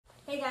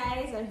Hey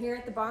guys, I'm here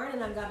at the barn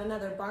and I've got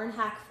another barn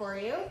hack for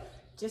you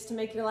just to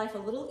make your life a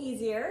little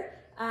easier.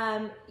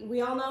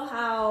 We all know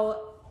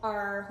how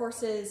our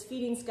horses'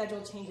 feeding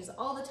schedule changes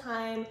all the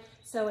time,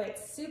 so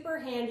it's super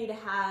handy to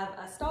have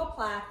a stall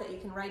plaque that you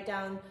can write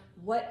down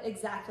what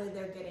exactly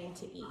they're getting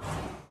to eat.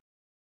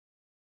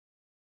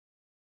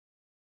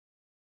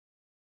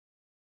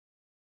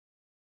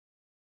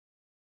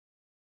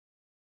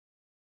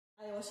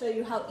 I will show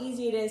you how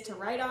easy it is to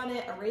write on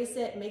it, erase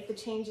it, make the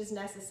changes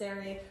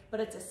necessary, but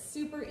it's a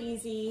super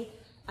easy,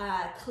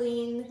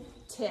 clean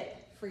tip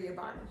for your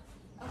barn.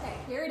 Okay,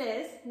 here it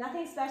is.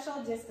 Nothing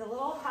special, just a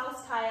little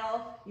house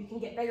tile. You can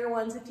get bigger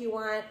ones if you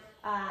want.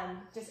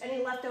 Just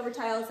any leftover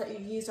tiles that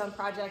you've used on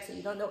projects that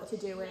you don't know what to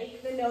do with.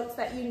 Make the notes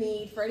that you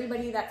need for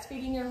anybody that's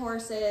feeding your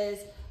horses,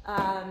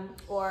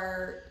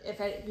 or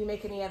if you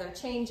make any other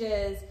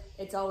changes,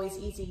 it's always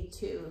easy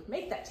to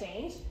make that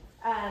change.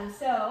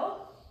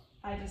 So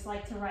I just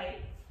like to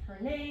write her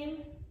name,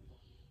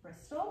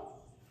 Bristol.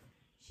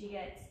 She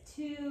gets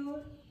 2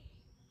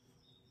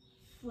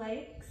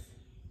 flakes,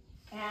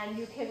 and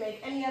you can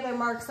make any other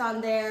marks on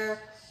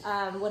there,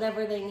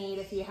 whatever they need.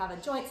 If you have a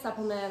joint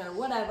supplement or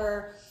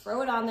whatever,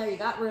 throw it on there, you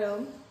got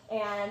room.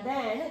 And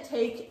then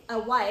take a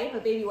wipe, a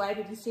baby wipe.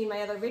 If you've seen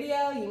my other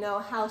video, you know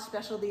how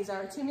special these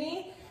are to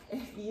me.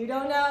 If you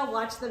don't know,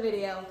 watch the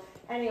video.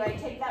 Anyway,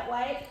 take that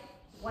wipe,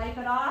 wipe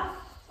it off.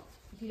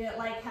 If you didn't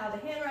like how the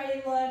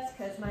handwriting looked,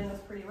 because mine was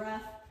pretty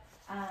rough,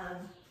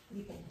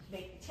 you can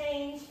make the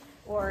change,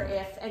 or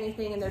if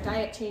anything in their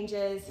diet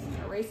changes,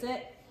 erase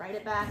it, write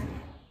it back,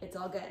 it's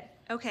all good.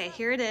 Okay,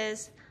 here it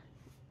is.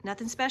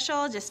 Nothing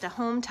special, just a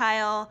home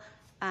tile.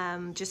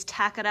 Just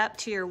tack it up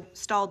to your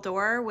stall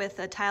door with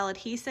a tile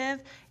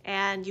adhesive,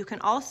 and you can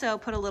also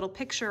put a little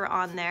picture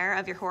on there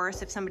of your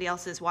horse if somebody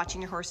else is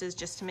watching your horses,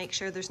 just to make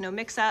sure there's no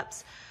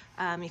mix-ups.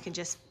 You can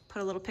just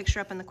put a little picture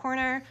up in the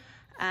corner.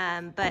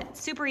 But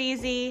super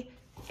easy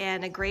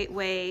and a great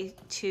way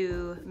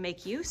to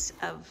make use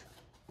of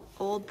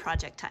old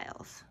project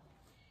tiles.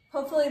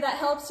 Hopefully that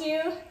helps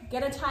you.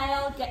 Get a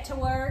tile, get to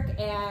work,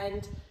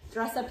 and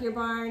dress up your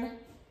barn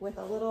with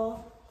a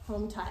little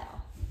home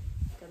tile.